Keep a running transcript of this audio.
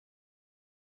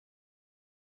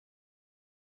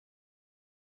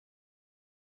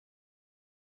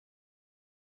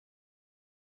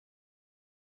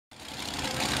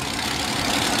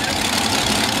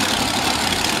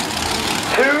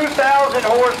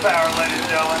1,000 horsepower, ladies and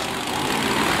gentlemen.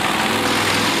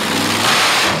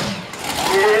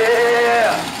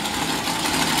 Yeah!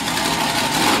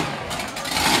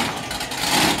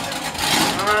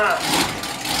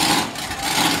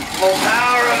 Little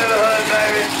power under the hood,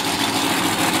 baby.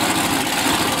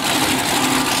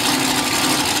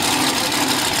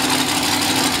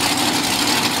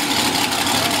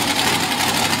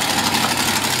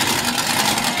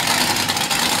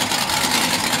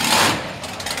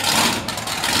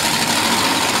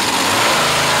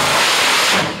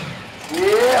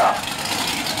 Yeah!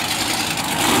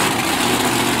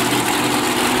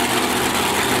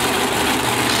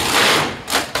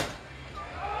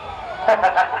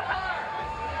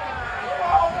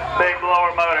 Big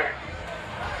blower motor.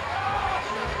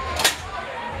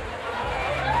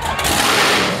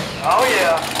 Oh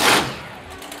yeah.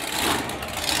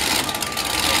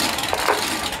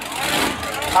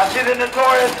 I see the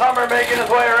notorious Hummer making his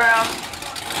way around.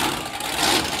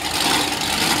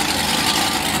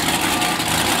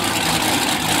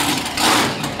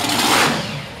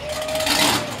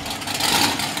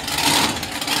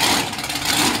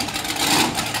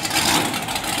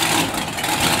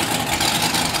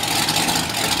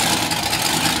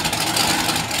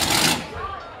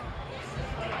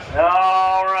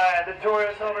 Alright, the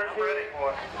Taurus Hummer's ready for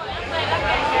it.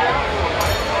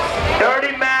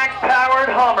 30 max powered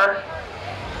Hummer,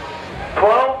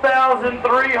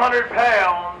 12,300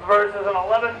 pounds versus an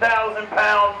 11,000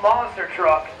 pound monster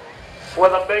truck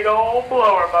with a big old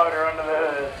blower motor under the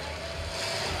hood.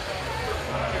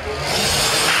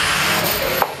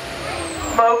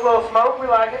 Smoke, little smoke, we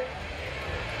like it.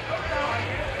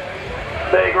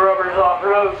 Big rubbers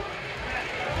off-road.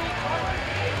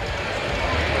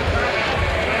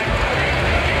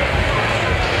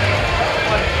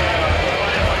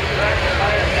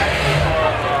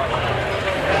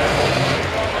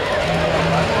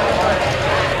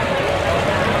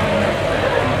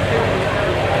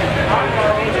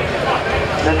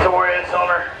 Notorious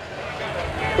Hummer.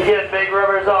 You get big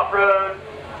rubbers off-road.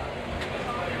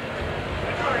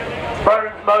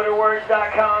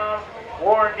 BurnsMotorworks.com.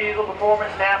 Warren Diesel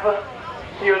Performance Napa.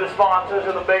 Few of the sponsors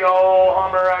of the big old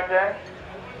Hummer right there.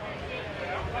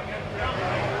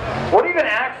 What even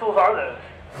axles are those?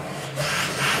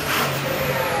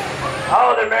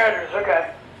 Oh, they're Meritors.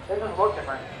 Okay. They just look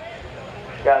different.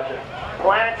 Gotcha.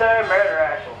 Planetary Meritor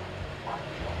axles.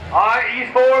 Alright, ease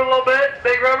forward a little bit,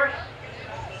 big rubbers.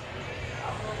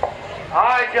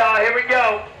 Alright, y'all, here we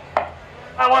go.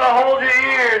 I want to hold your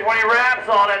ears when he raps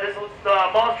on it. This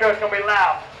monster truck's going to be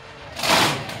loud.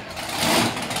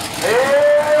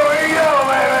 Here we go,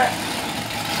 baby.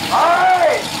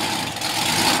 Alright.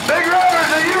 Big rubbers,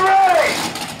 are you ready?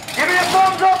 Give me a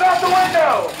thumbs up out the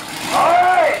window.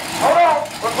 Alright, hold on.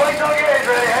 We're playing no gauge,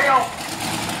 ready? Hang on.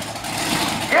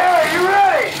 Yeah, you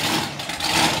ready?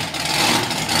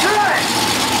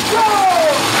 Go!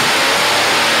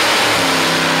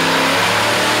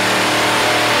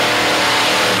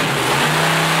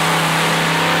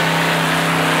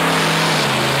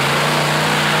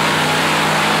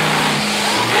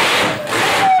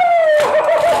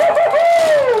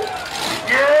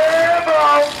 Yeah, bro!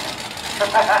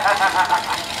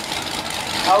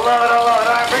 I love it, I love it.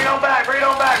 All right, bring it on back, bring it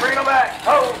on back, bring it on back.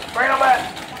 Oh, bring it on back.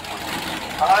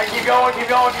 All right, keep going, keep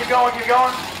going, keep going, keep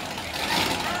going.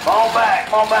 Come on back,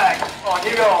 come on back. Come on,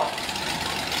 keep going.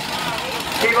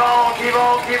 Keep on, keep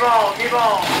on, keep on, keep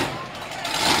on.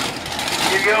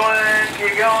 Keep going,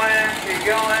 keep going, keep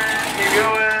going, keep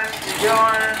going, keep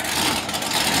going.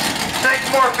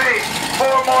 6 more feet,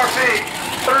 4 more feet.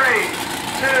 3,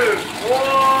 2,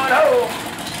 1, oh.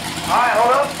 Alright,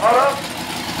 hold up, hold up.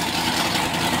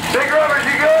 Big rubbers,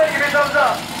 you good? Give me a thumbs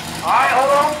up. Alright,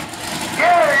 hold on.